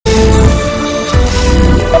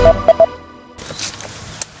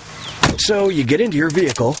So you get into your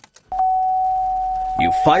vehicle,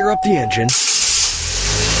 you fire up the engine,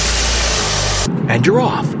 and you're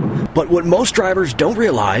off. But what most drivers don't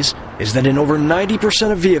realize is that in over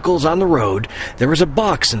 90% of vehicles on the road, there is a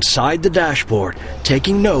box inside the dashboard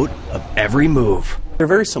taking note of every move. They're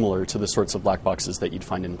very similar to the sorts of black boxes that you'd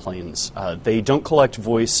find in planes. They don't collect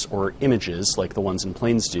voice or images like the ones in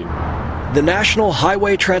planes do. The National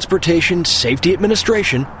Highway Transportation Safety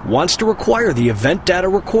Administration wants to require the event data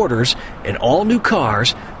recorders in all new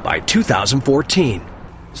cars by 2014.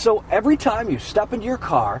 So every time you step into your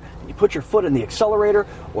car, you put your foot in the accelerator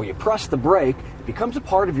or you press the brake, it becomes a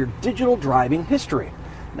part of your digital driving history.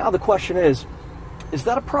 Now the question is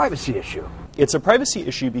that a privacy issue? It's a privacy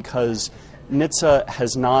issue because NHTSA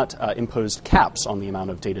has not imposed caps on the amount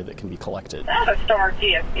of data that can be collected. That's a Star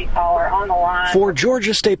TSP caller on the line. For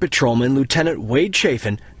Georgia State Patrolman Lieutenant Wade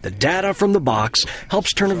CHAFFIN, the data from the box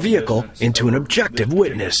helps turn a vehicle into an objective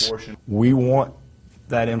witness. We want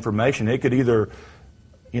that information. It could either,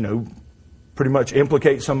 pretty much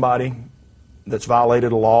implicate somebody that's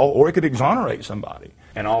violated a law, or it could exonerate somebody.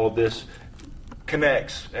 And all of this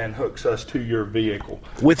connects and hooks us to your vehicle.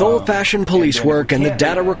 With old-fashioned police work and the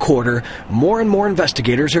data recorder, more and more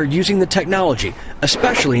investigators are using the technology,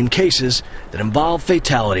 especially in cases that involve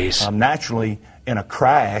fatalities. Naturally, in a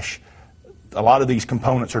crash, a lot of these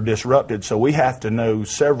components are disrupted, so we have to know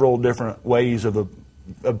several different ways of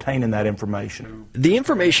obtaining that information. The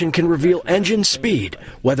information can reveal engine speed,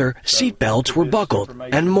 whether seat belts were buckled,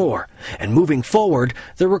 and more. And moving forward,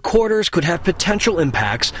 the recorders could have potential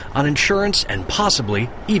impacts on insurance and possibly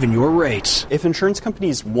even your rates. If insurance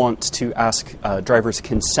companies want to ask drivers'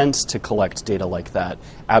 consent to collect data like that,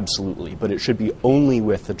 absolutely, but it should be only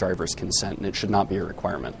with the driver's consent, and it should not be a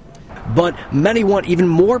requirement. But many want even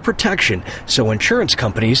more protection, so insurance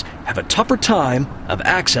companies have a tougher time of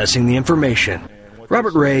accessing the information.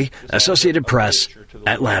 Robert Ray, Associated Press,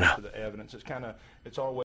 Atlanta.